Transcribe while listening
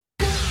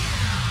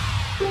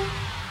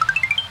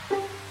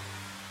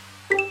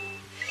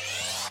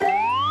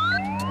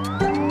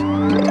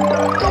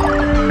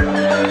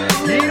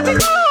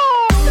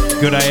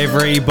Good day,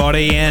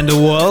 everybody, and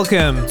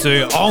welcome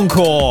to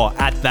Encore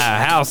at the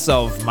House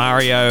of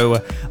Mario,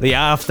 the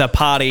After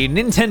Party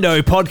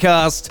Nintendo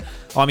podcast.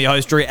 I'm your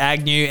host, Drew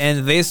Agnew,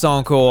 and this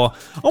Encore,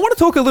 I want to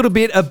talk a little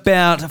bit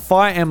about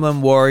Fire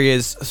Emblem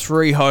Warriors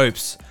 3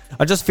 Hopes.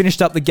 I just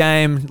finished up the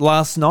game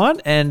last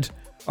night, and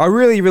I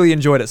really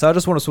enjoyed it, so I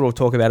just want to sort of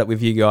talk about it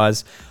with you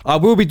guys. I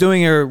will be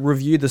doing a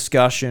review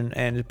discussion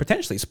and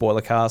potentially spoiler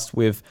cast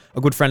with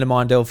a good friend of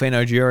mine,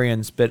 Delphino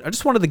Jurians, but I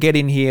just wanted to get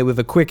in here with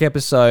a quick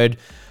episode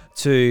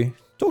to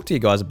talk to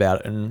you guys about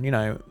it and, you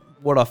know,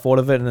 what I thought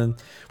of it, and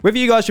whether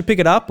you guys should pick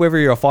it up, whether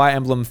you're a Fire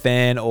Emblem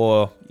fan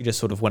or you just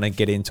sort of want to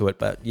get into it,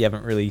 but you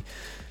haven't really,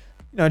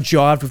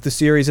 jived with the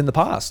series in the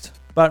past.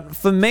 But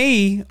for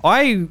me,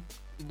 I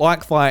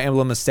like Fire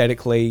Emblem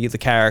aesthetically, the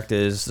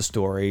characters, the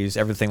stories,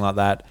 everything like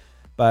that.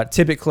 But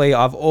typically,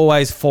 I've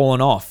always fallen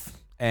off,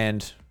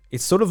 and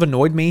it's sort of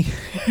annoyed me,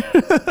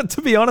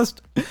 to be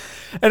honest.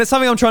 And it's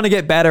something I'm trying to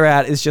get better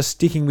at, is just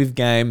sticking with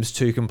games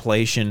to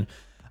completion.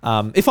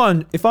 If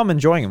I'm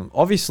enjoying them.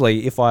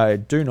 Obviously, if I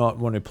do not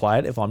want to play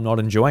it, if I'm not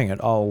enjoying it,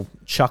 I'll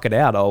chuck it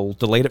out. I'll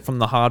delete it from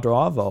the hard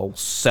drive. I'll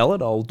sell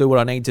it. I'll do what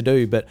I need to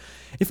do. But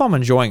if I'm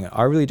enjoying it,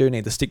 I really do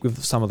need to stick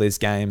with some of these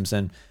games.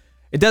 And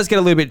it does get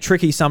a little bit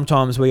tricky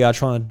sometimes. We are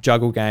trying to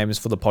juggle games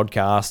for the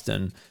podcast,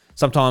 and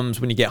sometimes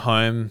when you get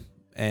home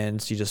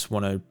and you just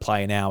want to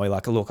play an hour,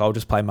 like, look, I'll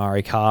just play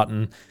Mario Kart,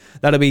 and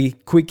that'll be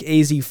quick,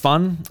 easy,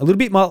 fun. A little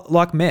bit more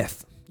like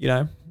meth, you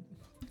gotta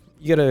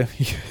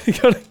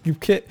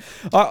get.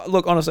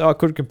 Look, honestly, I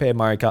could compare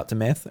Mario Kart to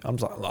meth. I'm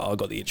just like, oh, I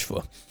got the itch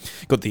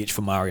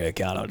for Mario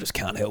Kart. I just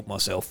can't help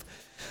myself.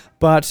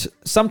 But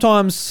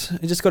sometimes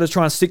you just got to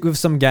try and stick with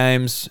some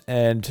games,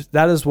 and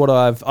that is what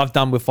I've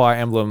done with Fire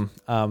Emblem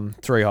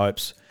 3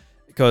 Hopes,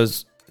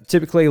 because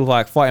typically,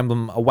 like Fire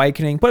Emblem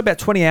Awakening, put about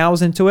 20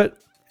 hours into it,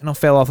 and I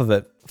fell off of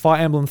it.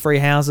 Fire Emblem 3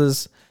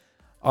 Houses,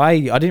 I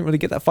didn't really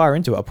get that far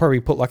into it. I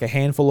probably put like a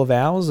handful of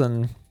hours,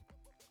 and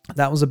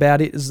that was about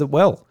it as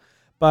well.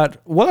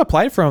 But what I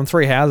played from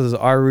 3 Houses,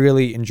 I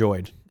really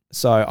enjoyed.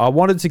 So I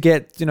wanted to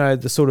get,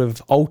 the sort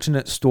of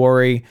alternate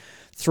story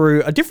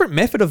through a different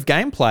method of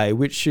gameplay,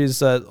 which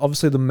is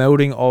obviously the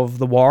melding of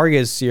the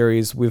Warriors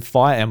series with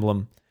Fire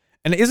Emblem.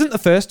 And it isn't the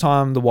first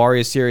time the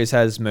Warriors series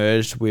has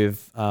merged with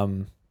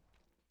Fire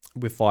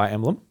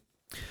Emblem.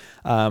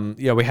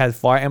 We had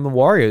Fire Emblem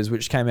Warriors,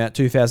 which came out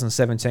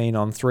 2017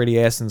 on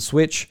 3DS and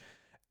Switch.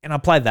 And I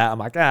played that. I'm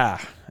like,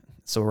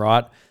 it's all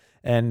right.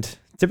 And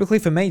typically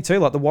for me too,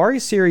 like the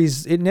Warriors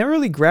series, it never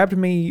really grabbed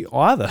me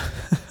either.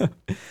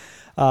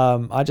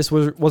 I just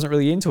wasn't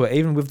really into it.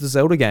 Even with the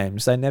Zelda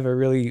games, they never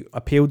really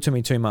appealed to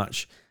me too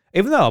much.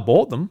 Even though I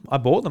bought them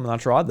and I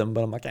tried them,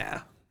 but I'm like,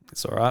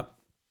 it's all right.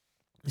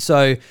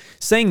 So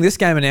seeing this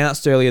game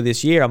announced earlier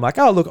this year, I'm like,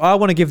 oh, look, I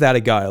want to give that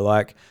a go.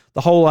 Like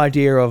the whole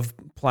idea of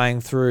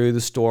playing through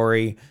the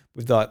story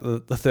with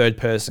the third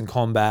person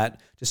combat,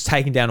 just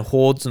taking down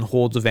hordes and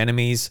hordes of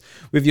enemies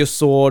with your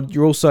sword.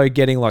 You're also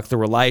getting like the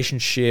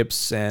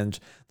relationships and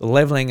the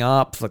leveling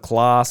up, the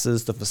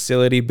classes, the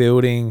facility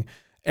building,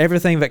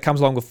 everything that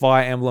comes along with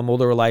Fire Emblem, all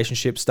the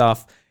relationship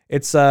stuff.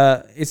 It's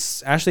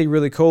actually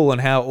really cool,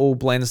 and how it all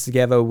blends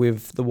together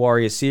with the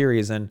Warrior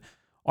series. And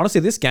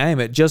honestly, this game,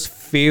 it just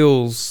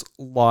feels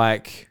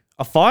like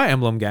a Fire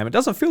Emblem game. It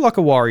doesn't feel like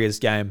a Warriors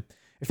game.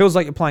 It feels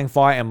like you're playing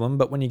Fire Emblem,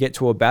 but when you get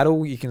to a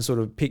battle, you can sort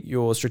of pick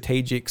your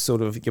strategic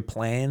sort of your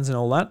plans and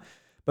all that.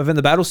 But then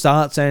the battle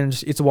starts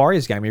and it's a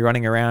Warriors game. You're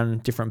running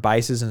around different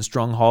bases and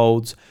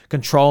strongholds,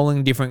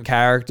 controlling different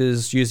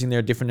characters, using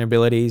their different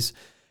abilities.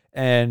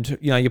 And,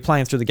 you're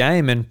playing through the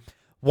game. And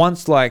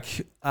once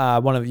like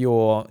one of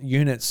your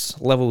units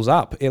levels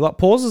up, it like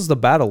pauses the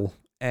battle,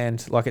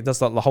 and like it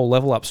does like the whole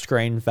level up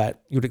screen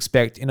that you'd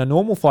expect in a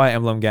normal Fire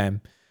Emblem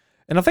game.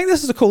 And I think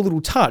this is a cool little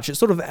touch. It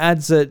sort of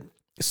adds it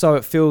so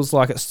it feels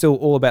like it's still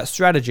all about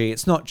strategy.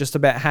 It's not just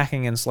about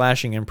hacking and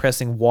slashing and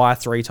pressing Y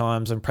 3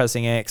 times and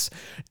pressing X,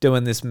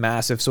 doing this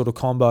massive sort of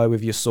combo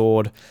with your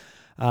sword.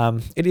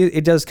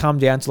 It does come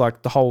down to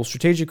like the whole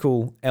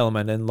strategical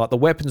element and like the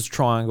weapons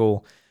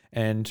triangle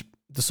and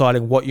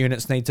deciding what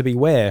units need to be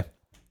where.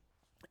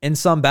 In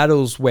some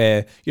battles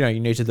where, you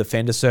need to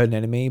defend a certain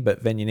enemy,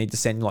 but then you need to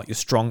send like your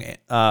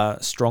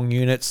strong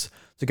units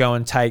to go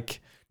and take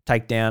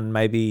down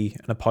maybe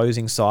an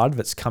opposing side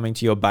that's coming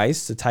to your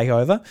base to take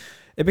over.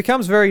 It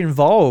becomes very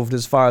involved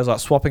as far as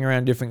like swapping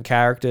around different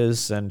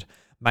characters and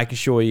making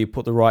sure you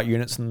put the right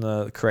units in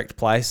the correct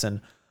place. And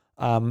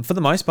for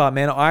the most part,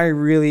 man, I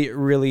really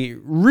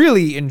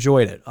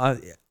enjoyed it.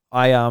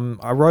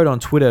 I wrote on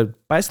Twitter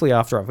basically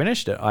after I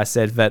finished it. I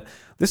said that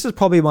this is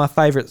probably my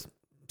favorite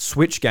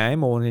Switch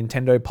game or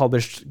Nintendo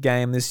published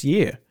game this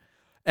year,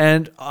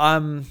 and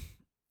I'm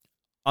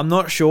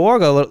not sure. I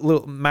got a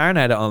little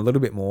marinated on a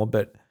little bit more,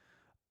 but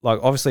like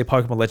obviously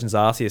Pokemon Legends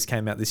Arceus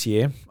came out this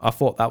year. I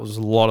thought that was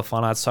a lot of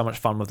fun. I had so much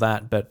fun with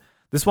that, but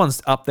this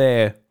one's up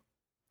there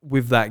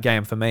with that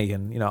game for me.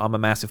 And I'm a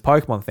massive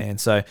Pokemon fan,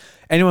 so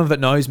anyone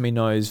that knows me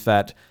knows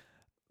that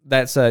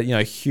that's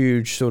a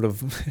huge sort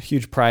of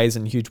huge praise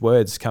and huge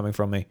words coming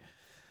from me.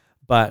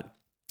 But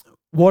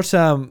what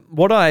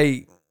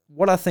I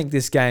what I think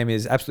this game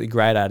is absolutely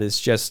great at is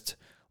just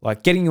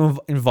like getting you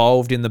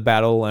involved in the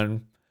battle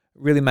and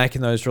really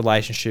making those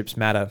relationships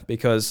matter,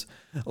 because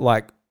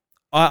like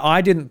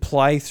I didn't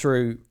play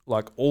through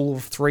like all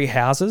of Three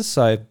Houses,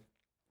 so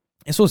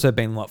it's also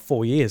been like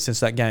 4 years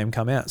since that game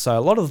come out. So a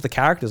lot of the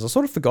characters I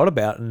sort of forgot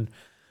about, and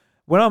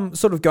when I'm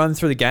sort of going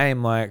through the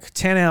game, like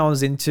 10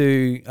 hours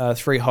into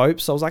Three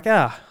Hopes, I was like,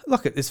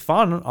 look, it's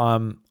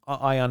fun.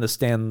 I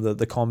understand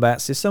the combat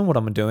system, what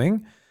I'm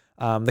doing.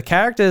 The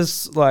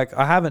characters, like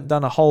I haven't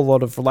done a whole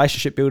lot of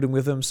relationship building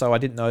with them, so I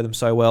didn't know them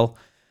so well.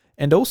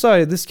 And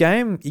also this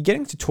game, you're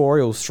getting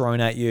tutorials thrown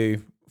at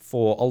you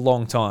for a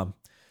long time.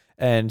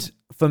 And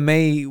for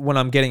me, when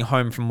I'm getting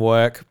home from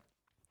work,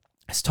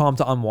 it's time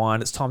to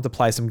unwind. It's time to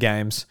play some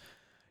games.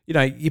 You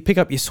know, you pick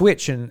up your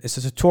Switch and it's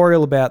a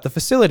tutorial about the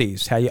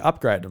facilities, how you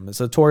upgrade them. It's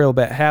a tutorial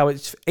about how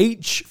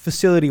each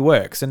facility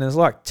works. And there's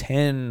like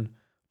 10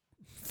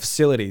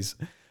 facilities.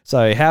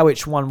 So how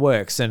each one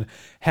works and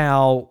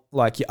how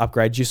like you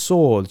upgrade your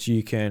swords.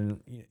 You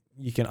can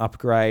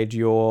upgrade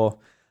your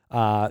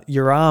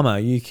armor.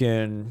 You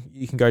can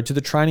go to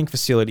the training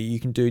facility. You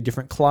can do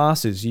different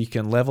classes. You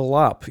can level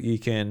up. You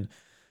can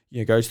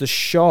go to the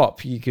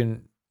shop. You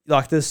can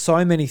there's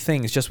so many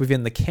things just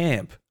within the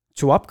camp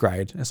to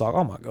upgrade. It's like,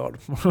 oh my God,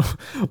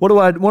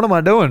 what am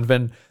I doing?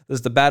 Then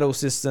there's the battle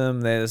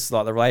system. There's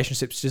like the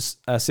relationships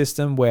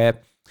system where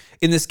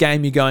in this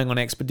game you're going on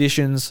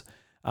expeditions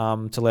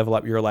to level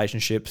up your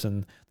relationships,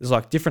 and there's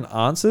like different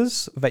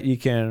answers that you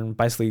can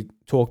basically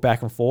talk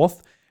back and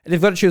forth. And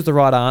you've got to choose the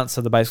right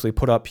answer to basically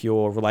put up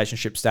your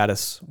relationship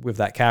status with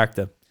that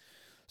character.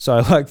 So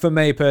like for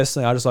me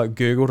personally, I just like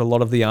Googled a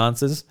lot of the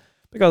answers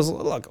because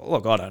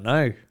look, I don't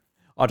know.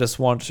 I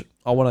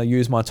want to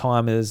use my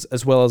time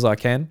as well as I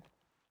can.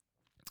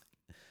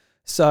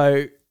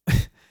 So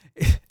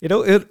I got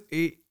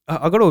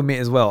to admit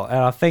as well, and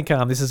I think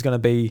this is going to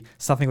be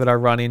something that I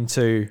run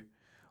into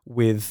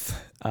with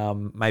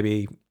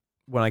maybe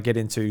when I get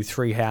into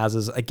Three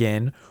Houses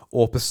again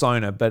or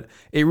Persona, but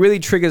it really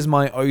triggers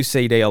my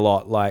OCD a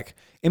lot. Like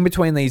in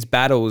between these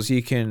battles,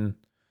 you can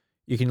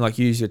like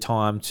use your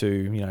time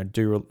to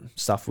do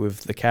stuff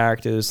with the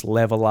characters,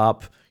 level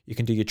up. You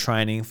can do your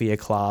training for your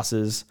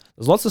classes.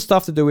 There's lots of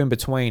stuff to do in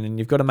between, and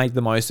you've got to make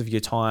the most of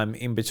your time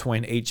in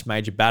between each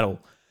major battle.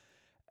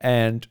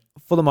 And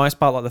for the most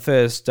part, like the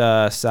first,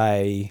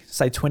 say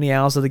 20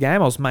 hours of the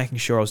game, I was making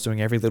sure I was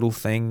doing every little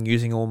thing,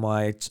 using all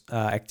my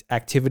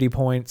activity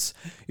points,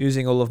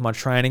 using all of my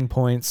training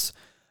points,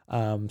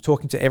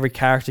 talking to every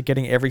character,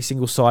 getting every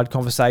single side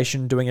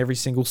conversation, doing every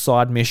single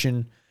side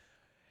mission.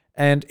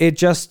 And it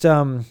just,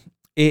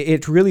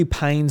 it really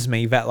pains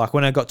me that like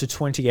when I got to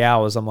 20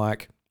 hours, I'm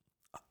like,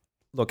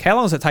 look, how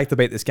long does it take to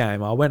beat this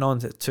game? I went on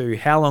to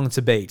how long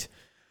to beat,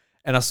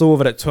 and I saw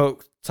that it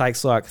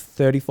takes like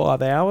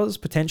 35 hours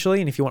potentially,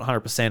 and if you want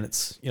 100%,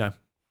 it's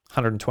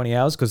 120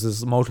 hours because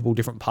there's multiple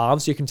different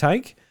paths you can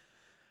take.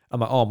 I'm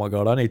like, oh my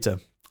God, I need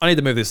to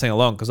move this thing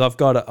along because I've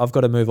got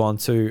to move on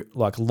to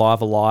like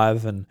Live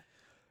Alive, and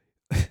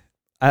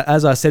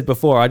as I said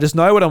before, I just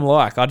know what I'm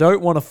like. I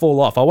don't want to fall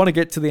off. I want to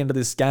get to the end of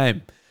this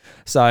game,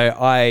 so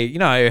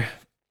I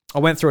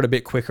went through it a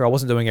bit quicker. I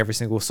wasn't doing every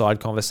single side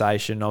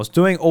conversation. I was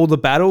doing all the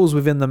battles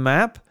within the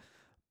map,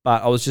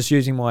 but I was just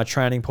using my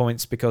training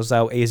points because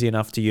they were easy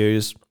enough to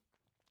use.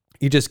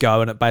 You just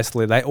go and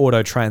they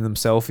auto-train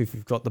themselves if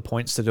you've got the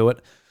points to do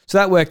it. So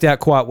that worked out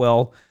quite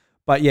well.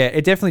 But yeah,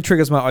 it definitely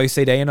triggers my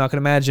OCD, and I can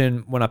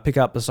imagine when I pick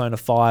up Persona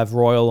 5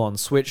 Royal on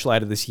Switch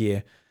later this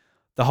year,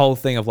 the whole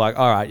thing of like,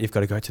 all right, you've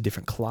got to go to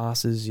different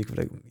classes. You've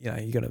got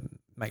to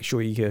make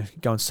sure you can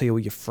go and see all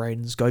your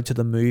friends, go to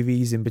the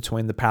movies in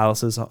between the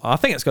palaces. I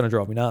think it's going to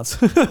drive me nuts,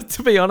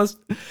 to be honest.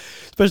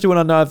 Especially when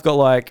I know I've got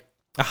like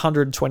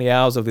 120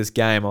 hours of this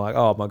game. I'm like,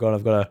 oh my God,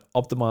 I've got to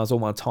optimize all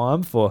my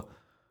time for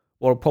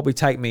what will probably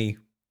take me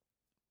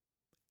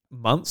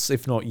months,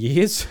 if not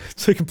years,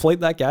 to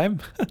complete that game.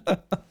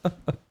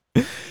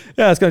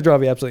 Yeah, it's going to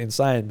drive me absolutely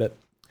insane. But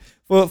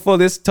for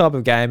this type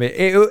of game,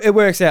 it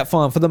works out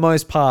fine. For the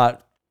most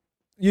part,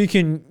 you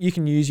can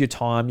use your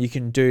time. You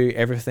can do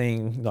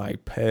everything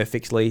like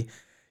perfectly.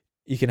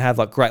 You can have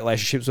like great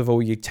relationships with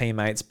all your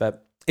teammates.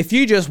 But if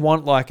you just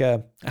want like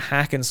a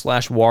hack and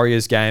slash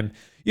Warriors game,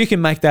 you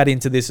can make that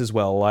into this as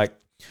well. Like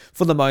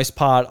for the most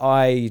part,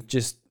 I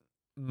just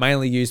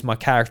mainly use my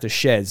character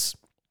Shez.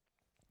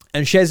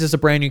 And Shez is a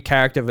brand new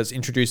character that's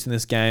introduced in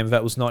this game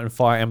that was not in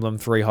Fire Emblem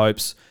Three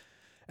Hopes.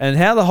 And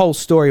how the whole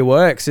story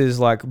works is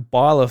like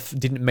Byleth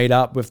didn't meet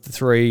up with the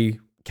three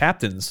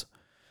captains.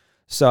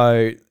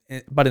 So,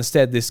 but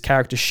instead this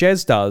character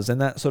Shez does,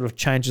 and that sort of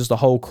changes the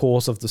whole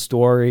course of the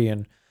story.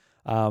 And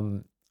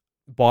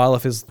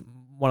Byleth is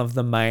one of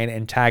the main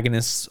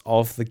antagonists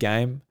of the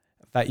game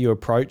that you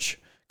approach,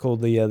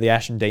 called the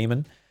Ashen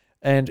Demon.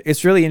 And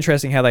it's really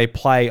interesting how they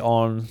play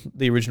on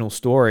the original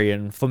story.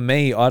 And for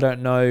me, I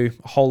don't know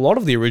a whole lot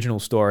of the original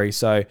story.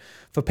 So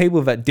for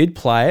people that did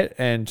play it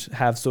and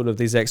have sort of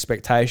these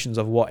expectations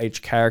of what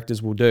each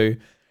characters will do,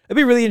 it'd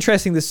be really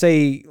interesting to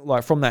see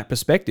like from that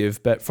perspective.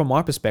 But from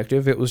my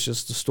perspective, it was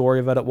just the story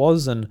that it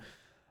was. And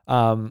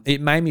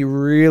it made me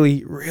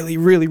really, really,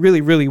 really,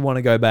 really, really want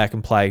to go back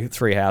and play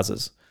Three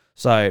Houses.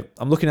 So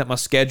I'm looking at my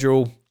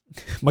schedule.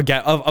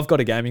 I've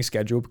got a gaming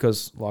schedule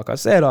because, like I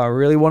said, I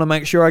really want to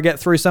make sure I get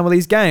through some of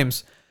these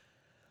games.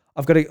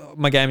 I've got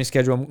my gaming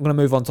schedule. I'm going to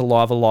move on to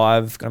Live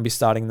Alive. Going to be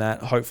starting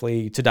that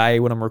hopefully today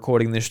when I'm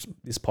recording this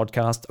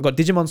podcast. I've got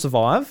Digimon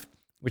Survive,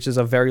 which is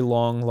a very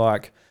long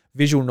like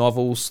visual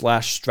novel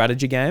 /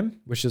 strategy game,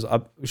 which is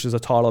a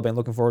title I've been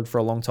looking forward for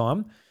a long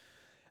time.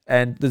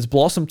 And there's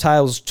Blossom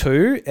Tales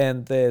 2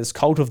 and there's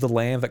Cult of the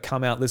Lamb that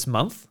come out this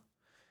month.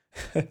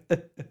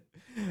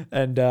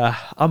 And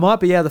I might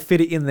be able to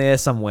fit it in there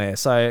somewhere.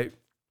 So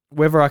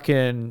whether I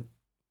can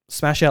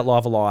smash out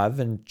Live Alive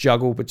and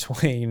juggle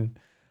between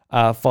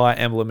Fire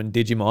Emblem and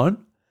Digimon,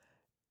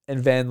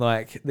 and then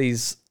like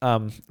these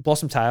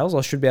Blossom Tales,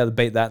 I should be able to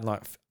beat that in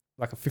like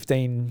a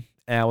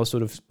 15-hour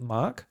sort of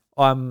mark.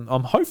 I'm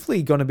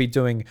hopefully going to be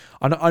doing.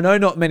 I know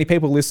not many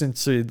people listen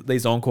to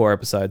these Encore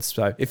episodes,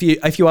 so if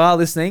you are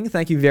listening,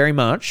 thank you very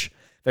much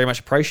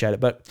appreciate it.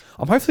 But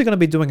I'm hopefully going to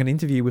be doing an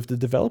interview with the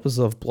developers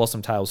of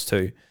Blossom Tales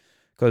 2.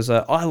 Because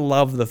I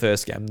love the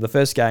first game. The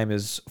first game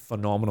is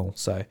phenomenal.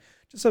 So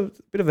just a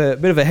bit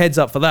of a heads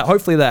up for that.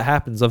 Hopefully that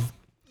happens. I'm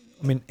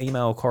in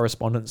email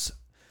correspondence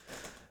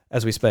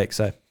as we speak.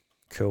 So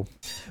cool.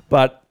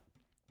 But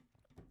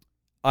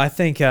I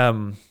think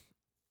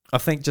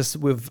just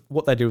with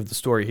what they do with the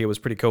story here was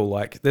pretty cool.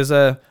 Like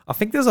I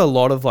think there's a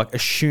lot of like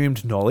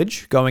assumed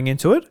knowledge going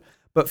into it.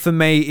 But for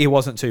me, it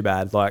wasn't too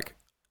bad. Like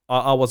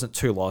I wasn't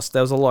too lost.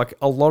 There was a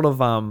lot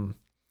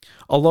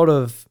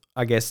of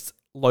I guess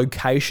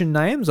location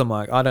names. I'm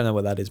like, I don't know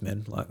what that is,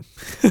 man. Like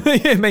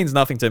it means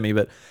nothing to me.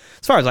 But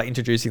as far as like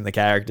introducing the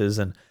characters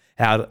and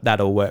how that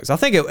all works, I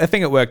think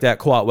it worked out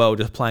quite well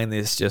just playing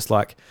this just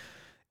like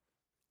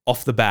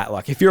off the bat.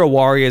 Like if you're a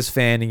Warriors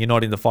fan and you're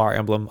not into Fire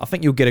Emblem, I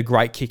think you'll get a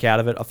great kick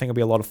out of it. I think it'll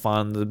be a lot of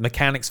fun. The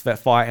mechanics that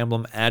Fire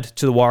Emblem add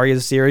to the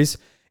Warriors series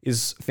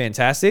is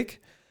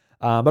fantastic.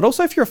 But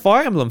also if you're a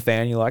Fire Emblem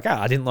fan, you're like,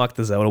 I didn't like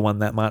the Zelda one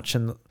that much,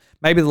 and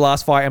maybe the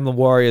last Fire Emblem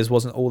Warriors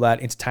wasn't all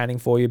that entertaining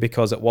for you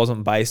because it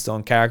wasn't based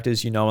on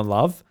characters you know and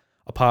love,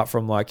 apart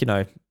from like,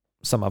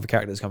 some other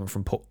characters coming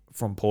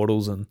from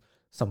portals and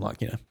some like,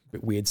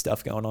 bit weird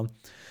stuff going on.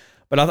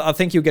 But I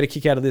think you'll get a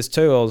kick out of this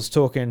too. I was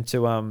talking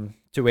to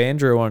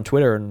Andrew on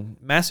Twitter, and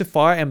massive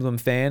Fire Emblem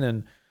fan,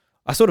 and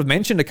I sort of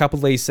mentioned a couple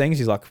of these things.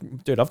 He's like,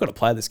 dude, I've got to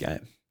play this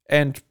game.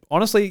 And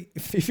honestly,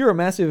 if you're a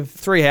massive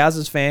Three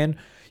Houses fan,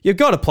 you've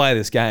got to play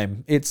this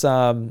game. It's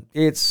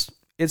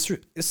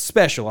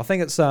special. I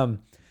think it's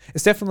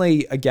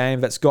definitely a game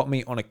that's got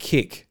me on a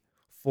kick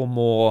for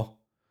more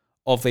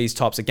of these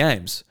types of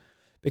games,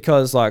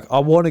 because like I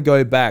want to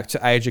go back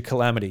to Age of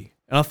Calamity,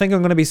 and I think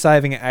I'm going to be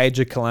saving Age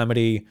of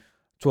Calamity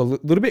to a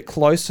little bit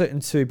closer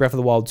into Breath of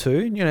the Wild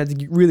 2,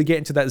 to really get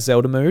into that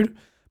Zelda mood.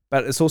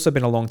 But it's also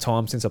been a long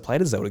time since I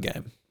played a Zelda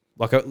game.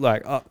 I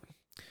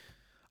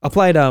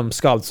played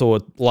Skyward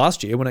Sword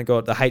last year when it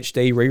got the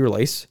HD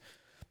re-release,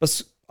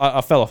 but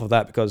I fell off of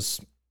that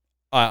because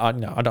I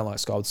don't like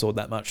Skyward Sword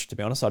that much, to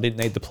be honest. I didn't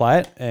need to play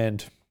it,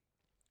 and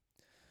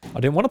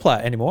I didn't want to play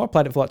it anymore. I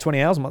played it for like 20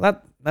 hours. I'm like,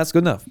 that's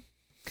good enough.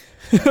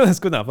 That's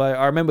good enough.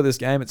 I remember this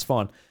game. It's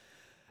fun.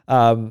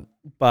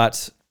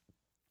 But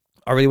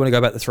I really want to go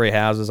back to Three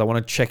Houses. I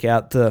want to check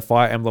out the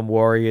Fire Emblem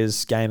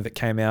Warriors game that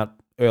came out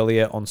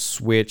earlier on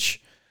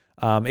Switch.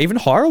 Even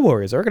Hyrule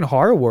Warriors. I reckon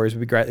Hyrule Warriors would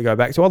be great to go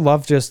back to. I'd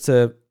love to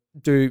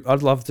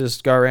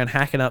just go around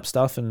hacking up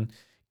stuff and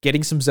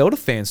getting some Zelda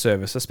fan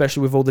service,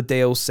 especially with all the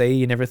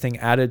DLC and everything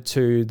added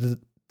to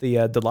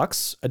the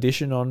deluxe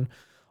edition on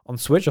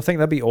Switch. I think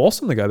that'd be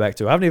awesome to go back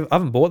to. I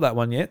haven't bought that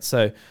one yet,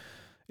 so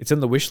it's in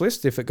the wish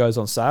list if it goes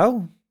on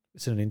sale.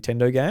 It's a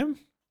Nintendo game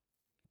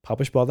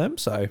published by them,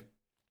 so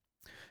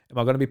am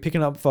I going to be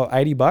picking up for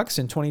 $80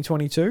 in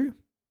 2022?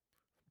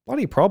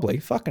 Bloody probably.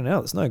 Fucking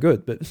hell, it's no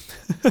good, but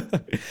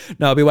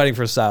no, I'll be waiting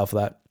for a sale for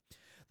that.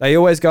 They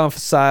always go on for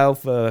sale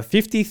for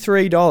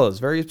 $53,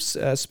 very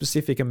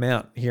specific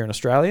amount here in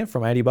Australia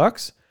from $80.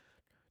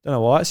 Don't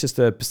know why, it's just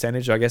a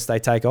percentage I guess they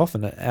take off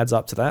and it adds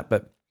up to that,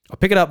 but I'll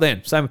pick it up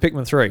then. Same with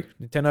Pikmin 3.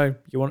 Nintendo,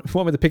 you want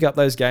me to pick up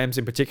those games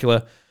in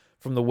particular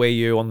from the Wii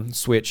U on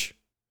Switch?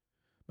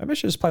 Maybe I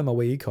should just play my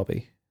Wii U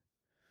copy.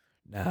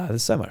 Nah,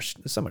 there's so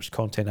much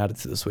content added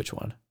to the Switch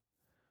one.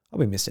 I'll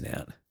be missing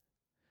out.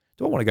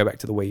 Do I want to go back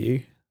to the Wii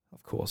U?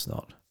 Of course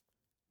not.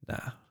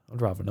 Nah,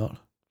 I'd rather not.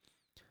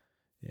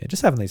 Yeah,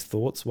 just having these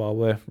thoughts while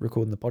we're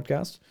recording the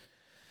podcast.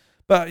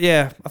 But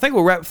yeah, I think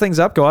we'll wrap things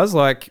up, guys.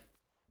 Like,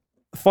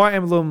 Fire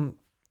Emblem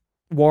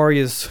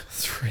Warriors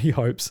 3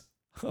 Hopes.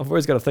 I've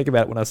always got to think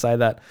about it when I say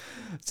that.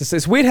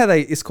 It's weird how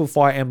it's called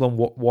Fire Emblem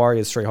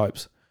Warriors 3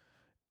 Hopes.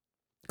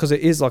 Because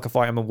it is like a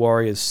Fire Emblem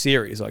Warriors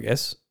series, I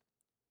guess.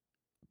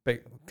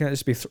 But can it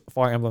just be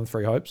Fire Emblem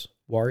 3 Hopes?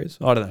 Warriors?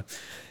 I don't know.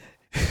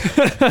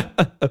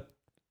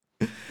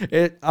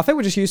 I think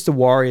we're just used to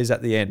Warriors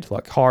at the end.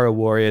 Like Hyrule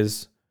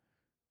Warriors.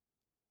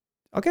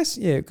 I guess,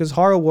 yeah, because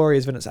Hyrule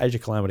Warriors when it's Age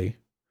of Calamity.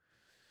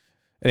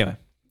 Anyway,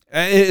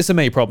 It's a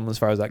me problem as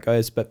far as that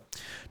goes, but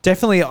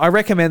definitely I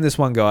recommend this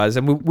one, guys,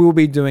 and we'll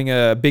be doing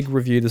a big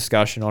review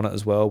discussion on it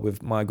as well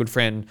with my good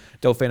friend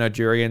Delphino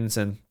Durians,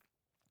 and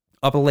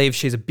I believe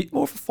she's a bit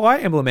more of a Fire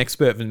Emblem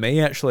expert than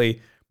me,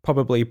 actually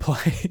probably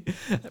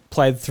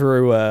played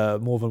through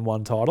more than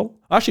one title.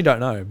 I actually don't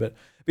know, but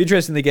it'd be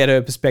interesting to get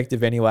her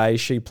perspective anyway.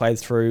 She played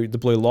through the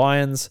Blue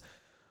Lions.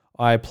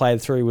 I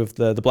played through with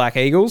the Black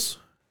Eagles.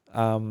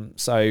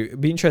 So it'd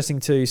be interesting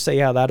to see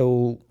how that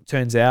all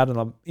turns out, and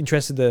I'm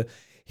interested to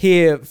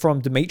hear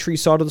from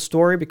Dimitri's side of the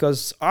story,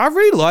 because I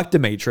really like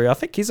Dimitri. I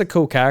think he's a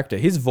cool character.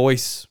 His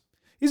voice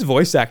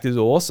act is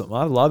awesome.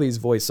 I love his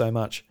voice so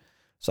much.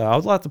 So I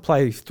would like to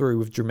play through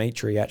with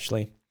Dimitri,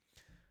 actually.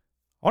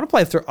 I want to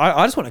play through.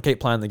 I just want to keep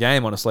playing the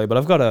game, honestly, but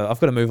I've got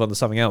to move on to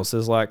something else.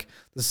 There's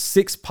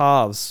 6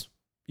 paths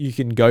you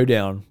can go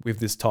down with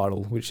this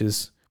title, which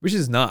is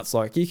nuts.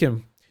 Like you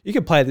can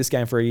play this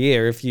game for a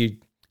year if you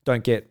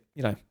don't get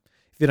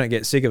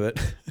sick of it.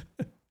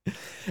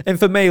 And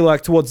for me,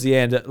 like towards the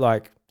end,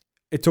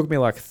 it took me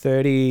like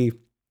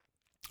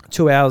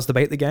 32 hours to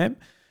beat the game,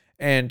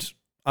 and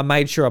I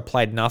made sure I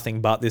played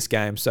nothing but this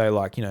game. So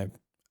I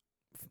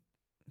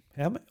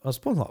was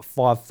putting like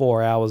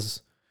 4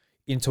 hours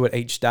into it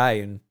each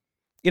day, and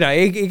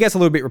it gets a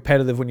little bit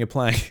repetitive when you're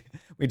playing.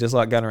 We just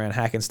like going around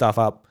hacking stuff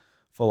up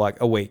for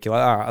like a week. You're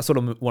like, all right, I sort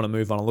of want to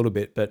move on a little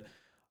bit, but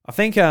I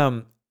think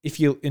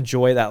if you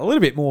enjoy that a little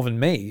bit more than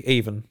me,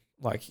 even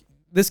like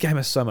this game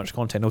has so much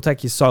content, it'll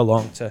take you so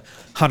long to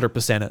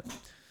 100% it.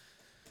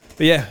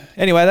 But yeah,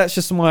 anyway, that's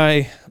just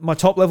my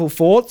top level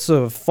thoughts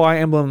of Fire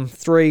Emblem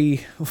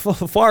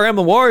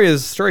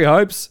Warriors 3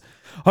 Hopes.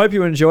 Hope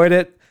you enjoyed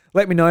it.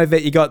 Let me know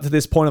that you got to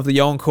this point of the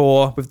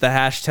encore with the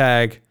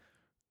hashtag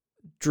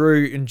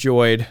Drew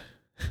enjoyed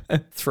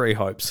 3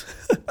 Hopes.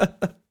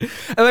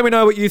 And let me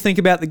know what you think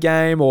about the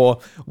game, or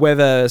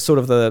whether sort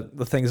of the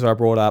things that I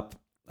brought up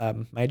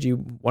made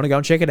you want to go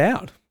and check it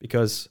out.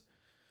 Because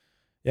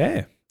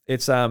yeah,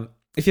 it's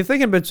if you're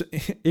thinking was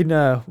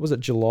it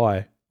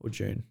July or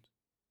June?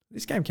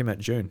 This game came out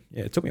in June.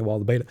 Yeah, it took me a while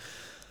to beat it.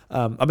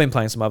 I've been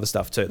playing some other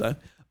stuff too, though.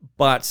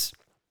 But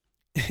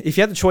if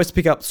you had the choice to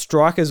pick up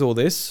Strikers or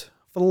this,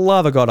 for the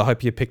love of God, I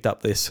hope you picked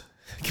up this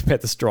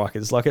compared to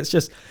Strikers. Like, it's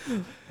just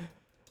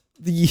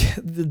the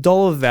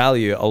dollar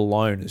value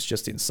alone is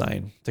just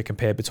insane to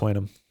compare between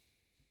them.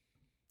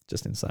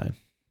 Just insane.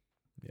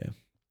 Yeah.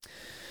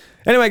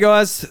 Anyway,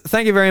 guys,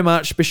 thank you very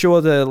much. Be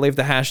sure to leave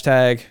the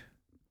hashtag.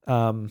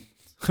 I've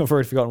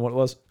already forgotten what it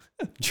was.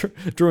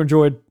 Drew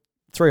enjoyed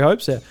 3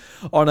 Hopes. Yeah.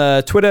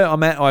 On Twitter,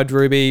 I'm at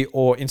iDruby,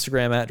 or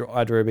Instagram at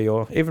iDruby,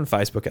 or even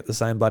Facebook at the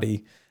same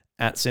bloody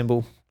 @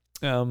 symbol.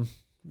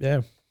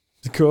 Yeah.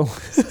 Cool.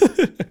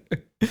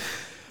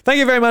 Thank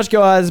you very much,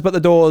 guys. But the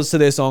doors to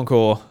this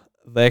encore,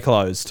 they're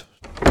closed.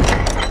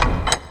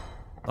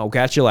 I'll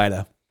catch you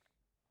later.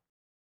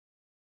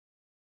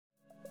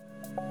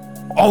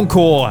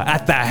 Encore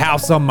at the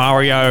House of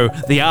Mario,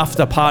 the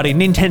After Party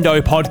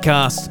Nintendo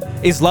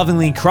podcast, is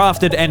lovingly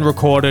crafted and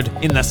recorded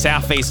in the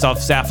southeast of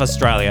South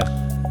Australia.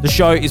 The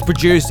show is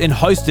produced and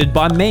hosted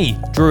by me,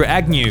 Drew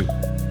Agnew.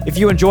 If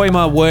you enjoy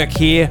my work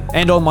here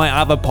and on my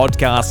other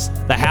podcasts,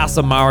 The House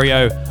of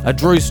Mario, A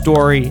Drew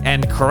Story,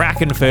 and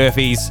Kraken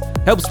Furfies,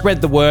 help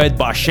spread the word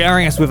by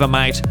sharing us with a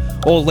mate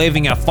or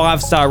leaving a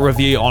 5-star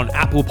review on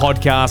Apple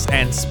Podcasts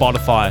and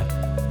Spotify.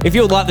 If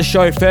you would like the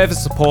show further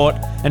support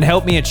and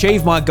help me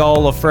achieve my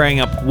goal of freeing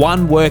up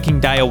 1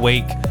 working day a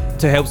week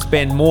to help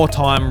spend more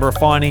time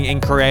refining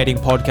and creating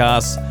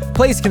podcasts,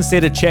 please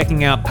consider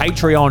checking out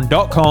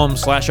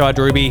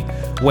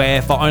patreon.com/iDruby,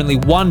 where for only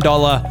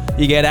 $1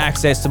 you get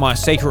access to my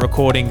secret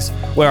recordings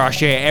where I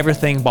share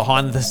everything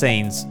behind the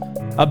scenes.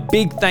 A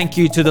big thank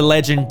you to the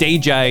legend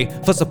DJ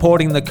for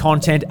supporting the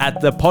content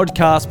at the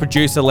podcast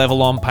producer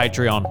level on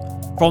Patreon.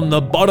 From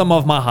the bottom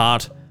of my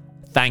heart,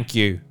 thank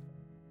you.